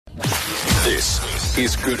This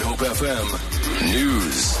is Good Hope FM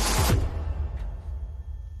News.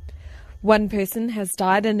 One person has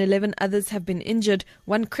died and 11 others have been injured,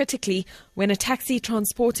 one critically, when a taxi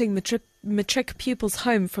transporting matric pupils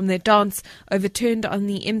home from their dance overturned on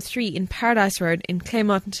the M3 in Paradise Road in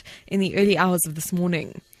Claremont in the early hours of this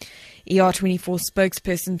morning. ER24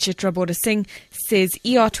 spokesperson Chitra Bodasingh says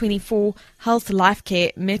ER24, Health, Life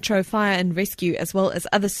Care, Metro Fire and Rescue as well as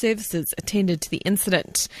other services attended to the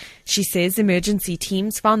incident. She says emergency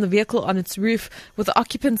teams found the vehicle on its roof with the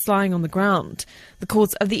occupants lying on the ground. The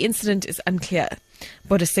cause of the incident is unclear.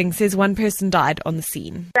 Bodasingh says one person died on the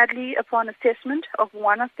scene. Sadly, upon assessment of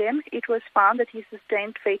one of them, it was found that he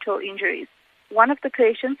sustained fatal injuries. One of the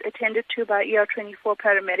patients attended to by ER24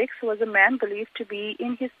 paramedics was a man believed to be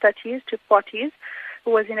in his 30s to 40s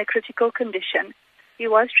who was in a critical condition. He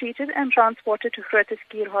was treated and transported to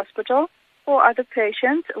criticially hospital. 4 other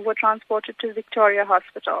patients were transported to Victoria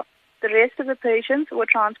Hospital. The rest of the patients were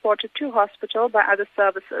transported to hospital by other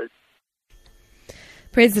services.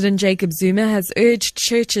 President Jacob Zuma has urged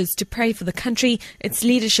churches to pray for the country, its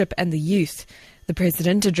leadership and the youth. The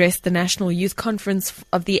President addressed the National Youth Conference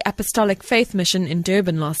of the Apostolic Faith Mission in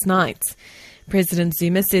Durban last night. President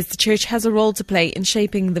Zuma says the church has a role to play in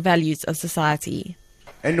shaping the values of society.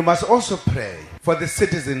 And we must also pray for the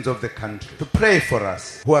citizens of the country, to pray for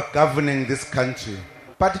us who are governing this country,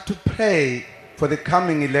 but to pray for the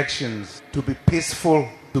coming elections to be peaceful,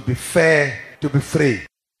 to be fair, to be free.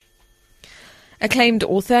 Acclaimed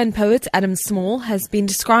author and poet Adam Small has been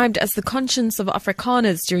described as the conscience of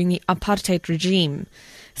Afrikaners during the apartheid regime.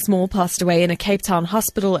 Small passed away in a Cape Town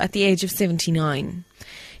hospital at the age of 79.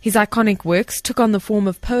 His iconic works took on the form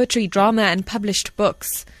of poetry, drama and published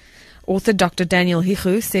books. Author Dr. Daniel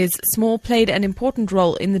Hichu says Small played an important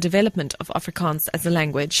role in the development of Afrikaans as a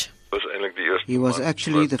language. He was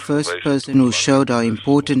actually the first person who showed how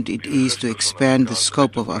important it is to expand the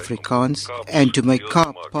scope of Afrikaans and to make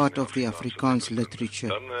Kaap part of the Afrikaans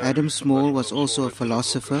literature. Adam Small was also a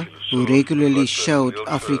philosopher who regularly showed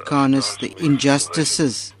Afrikaners the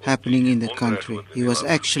injustices happening in the country. He was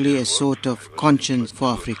actually a sort of conscience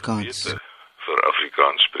for Afrikaans.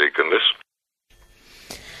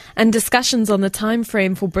 And discussions on the time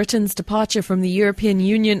frame for Britain's departure from the European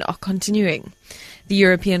Union are continuing. The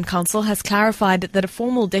European Council has clarified that a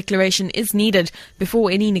formal declaration is needed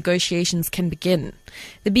before any negotiations can begin.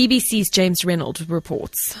 The BBC's James Reynolds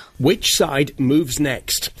reports. Which side moves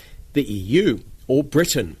next? The EU or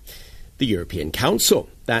Britain? The European Council,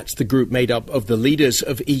 that's the group made up of the leaders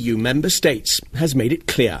of EU member states, has made it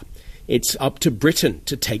clear. It's up to Britain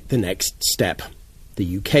to take the next step.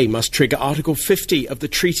 The UK must trigger Article 50 of the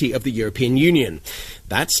Treaty of the European Union.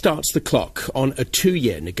 That starts the clock on a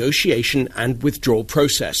 2-year negotiation and withdrawal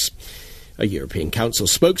process. A European Council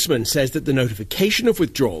spokesman says that the notification of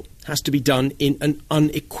withdrawal has to be done in an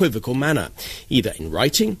unequivocal manner, either in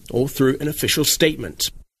writing or through an official statement.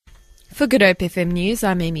 For Good Hope FM News,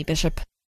 I'm Amy Bishop.